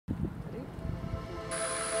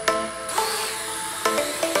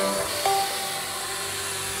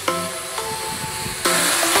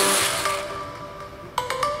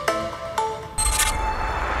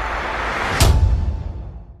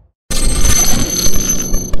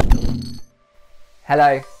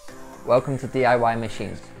Hello, welcome to DIY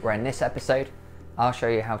Machines, where in this episode I'll show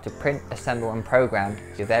you how to print, assemble and program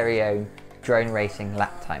your very own drone racing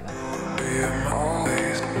lap timer.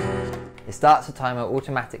 It starts the timer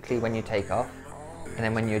automatically when you take off, and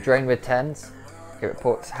then when your drone returns it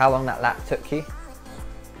reports how long that lap took you,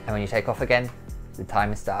 and when you take off again the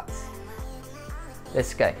timer starts.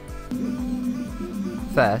 Let's go.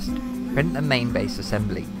 First, print the main base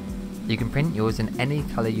assembly. You can print yours in any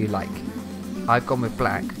colour you like. I've gone with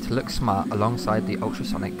black to look smart alongside the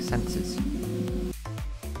ultrasonic sensors.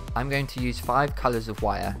 I'm going to use 5 colours of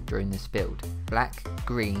wire during this build: black,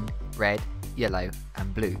 green, red, yellow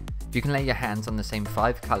and blue. If you can lay your hands on the same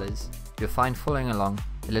 5 colours, you'll find following along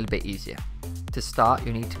a little bit easier. To start,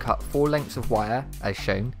 you'll need to cut 4 lengths of wire as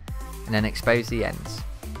shown and then expose the ends.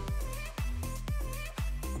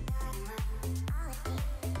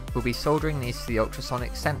 We'll be soldering these to the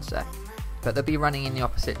ultrasonic sensor, but they'll be running in the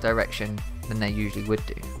opposite direction than they usually would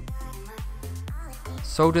do.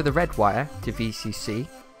 Solder the red wire to VCC,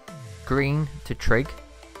 green to trig,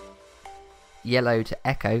 yellow to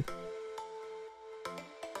echo,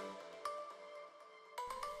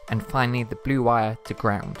 and finally the blue wire to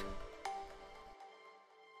ground.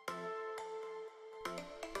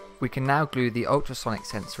 We can now glue the ultrasonic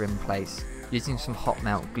sensor in place using some hot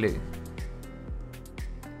melt glue.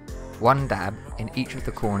 1 dab in each of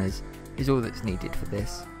the corners is all that's needed for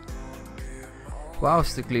this.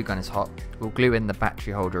 Whilst the glue gun is hot, we'll glue in the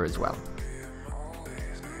battery holder as well.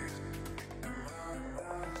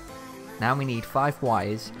 Now we need 5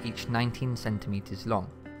 wires, each 19 centimeters long.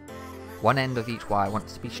 One end of each wire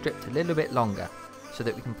wants to be stripped a little bit longer so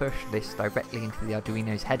that we can push this directly into the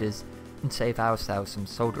Arduino's headers and save ourselves some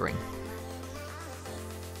soldering.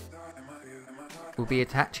 We'll be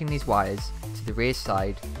attaching these wires to the rear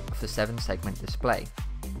side of the 7-segment display.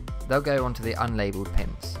 They'll go onto the unlabelled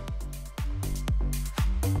pins.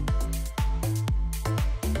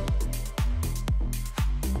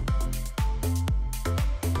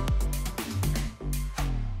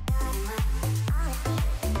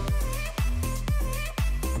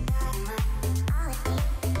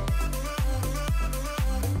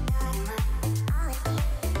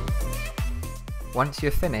 Once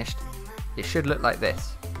you're finished, it should look like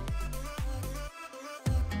this.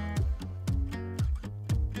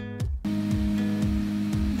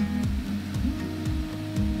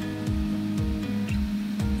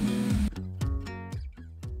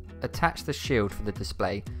 Attach the shield for the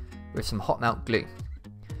display with some hot melt glue.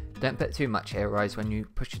 Don't put too much here, otherwise when you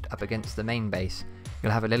push it up against the main base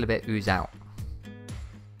you'll have a little bit ooze out.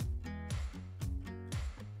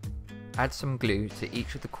 Add some glue to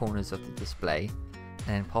each of the corners of the display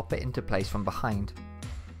and then pop it into place from behind.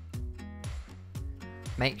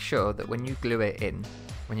 Make sure that when you glue it in,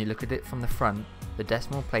 when you look at it from the front, the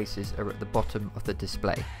decimal places are at the bottom of the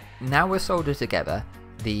display. Now we'll solder together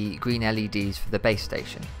the green LEDs for the base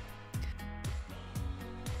station.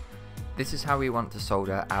 This is how we want to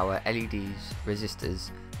solder our LEDs, resistors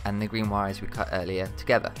and the green wires we cut earlier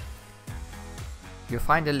together. You'll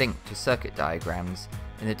find a link to circuit diagrams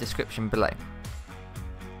in the description below.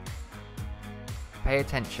 Pay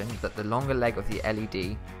attention that the longer leg of the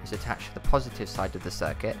LED is attached to the positive side of the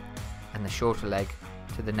circuit and the shorter leg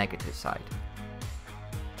to the negative side.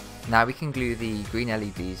 Now we can glue the green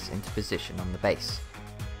LEDs into position on the base.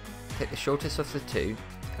 Take the shortest of the two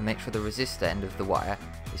and make sure the resistor end of the wire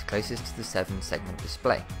is closest to the 7-segment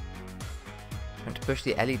display. You want to push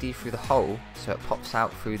the LED through the hole so it pops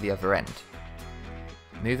out through the other end.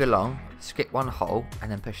 Move along, skip one hole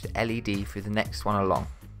and then push the LED through the next one along.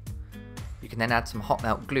 You can then add some hot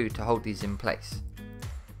melt glue to hold these in place.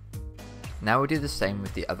 Now we'll do the same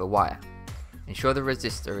with the other wire. Ensure the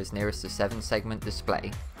resistor is nearest the 7-segment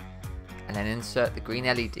display and then insert the green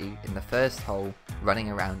LED in the first hole running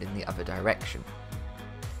around in the other direction.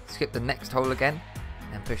 Skip the next hole again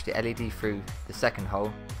and push the LED through the second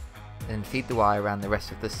hole, then feed the wire around the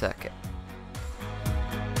rest of the circuit.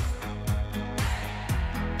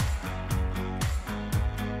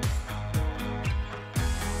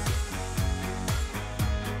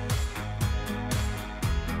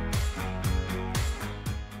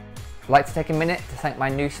 I'd like to take a minute to thank my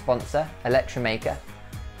new sponsor, Electromaker,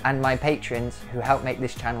 and my patrons who help make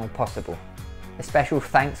this channel possible. A special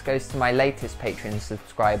thanks goes to my latest Patreon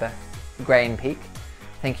subscriber, Graham Peak.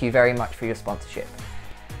 Thank you very much for your sponsorship.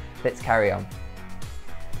 Let's carry on.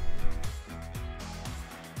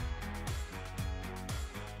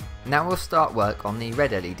 Now we'll start work on the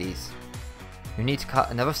red LEDs. You'll need to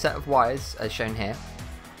cut another set of wires as shown here,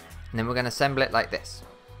 and then we're going to assemble it like this.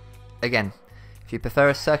 Again, if you prefer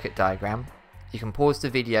a circuit diagram, you can pause the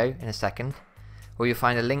video in a second, or you'll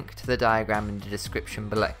find a link to the diagram in the description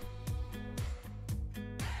below.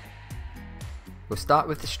 We'll start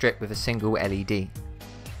with the strip with a single LED.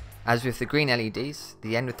 As with the green LEDs,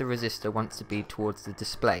 the end of the resistor wants to be towards the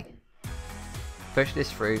display. Push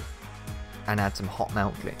this through and add some hot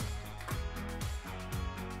melt glue.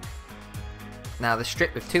 Now the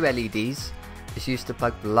strip with 2 LEDs is used to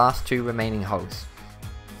plug the last 2 remaining holes.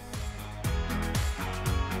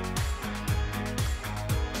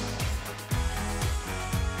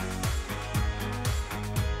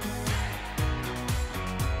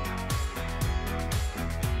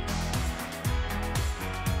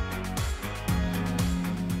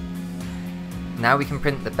 Now we can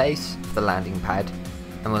print the base for the landing pad,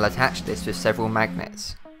 and we'll attach this with several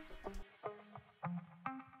magnets.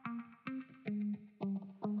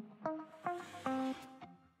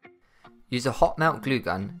 Use a hot melt glue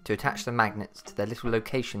gun to attach the magnets to their little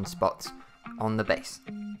location spots on the base.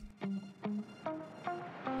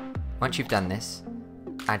 Once you've done this,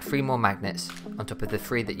 add 3 more magnets on top of the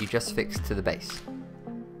 3 that you just fixed to the base.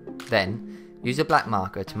 Then, use a black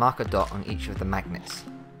marker to mark a dot on each of the magnets.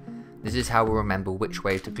 This is how we'll remember which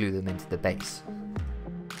way to glue them into the base.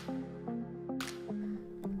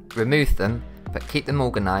 Remove them, but keep them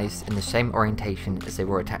organised in the same orientation as they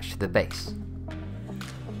were attached to the base.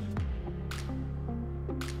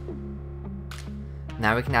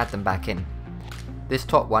 Now we can add them back in. This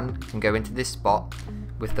top one can go into this spot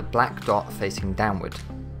with the black dot facing downward.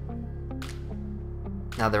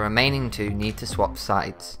 Now the remaining 2 need to swap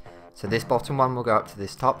sides, so this bottom one will go up to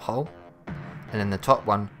this top hole, and then the top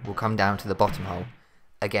one will come down to the bottom hole,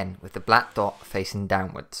 again with the black dot facing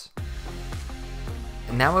downwards.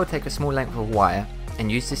 And now we'll take a small length of wire and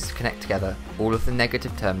use this to connect together all of the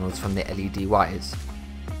negative terminals from the LED wires.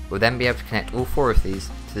 We'll then be able to connect all 4 of these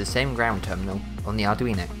to the same ground terminal on the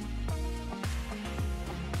Arduino.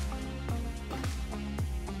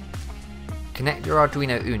 Connect your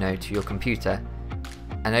Arduino Uno to your computer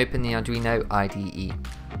and open the Arduino IDE.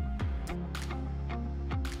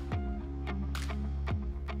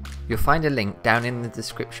 You'll find a link down in the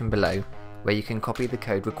description below where you can copy the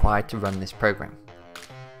code required to run this program.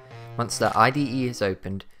 Once the IDE is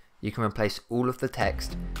opened, you can replace all of the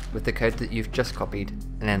text with the code that you've just copied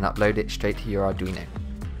and then upload it straight to your Arduino.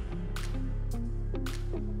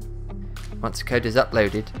 Once the code is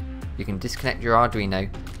uploaded, you can disconnect your Arduino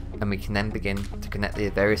and we can then begin to connect the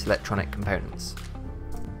various electronic components.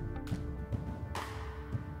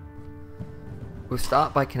 We'll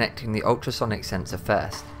start by connecting the ultrasonic sensor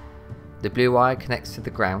first. The blue wire connects to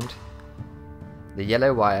the ground, the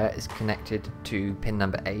yellow wire is connected to pin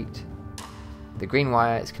number 8, the green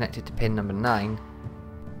wire is connected to pin number 9,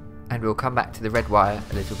 and we'll come back to the red wire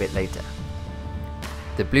a little bit later.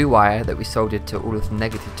 The blue wire that we soldered to all of the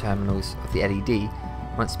negative terminals of the LED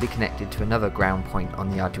wants to be connected to another ground point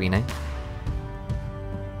on the Arduino.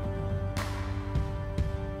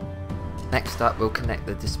 Next up, we'll connect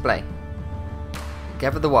the display.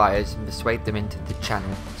 Gather the wires and persuade them into the channel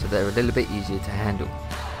so they're a little bit easier to handle.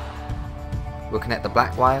 We'll connect the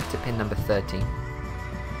black wire to pin number 13,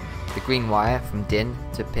 the green wire from DIN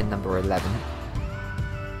to pin number 11,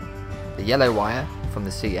 the yellow wire from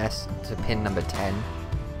the CS to pin number 10,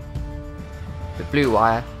 the blue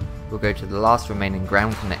wire will go to the last remaining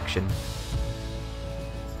ground connection.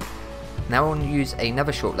 Now we'll use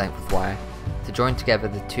another short length of wire to join together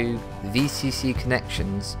the 2 VCC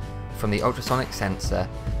connections from the ultrasonic sensor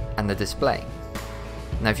and the display.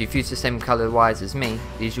 Now if you've used the same colour wires as me,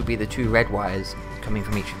 these will be the 2 red wires coming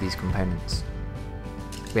from each of these components.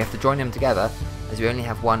 We have to join them together as we only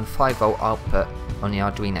have one 5V output on the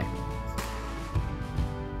Arduino.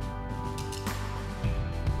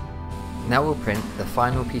 Now we'll print the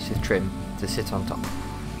final piece of trim to sit on top.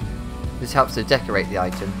 This helps to decorate the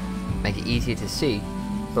item, make it easier to see,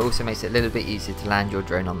 but also makes it a little bit easier to land your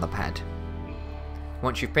drone on the pad.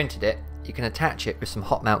 Once you've printed it, you can attach it with some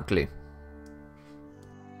hot melt glue.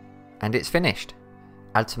 And it's finished.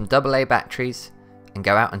 Add some AA batteries and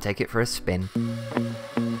go out and take it for a spin.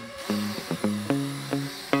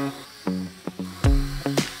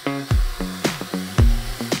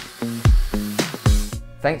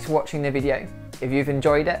 Thanks for watching the video. If you've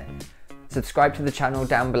enjoyed it, subscribe to the channel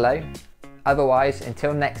down below. Otherwise,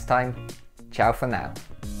 until next time, ciao for now.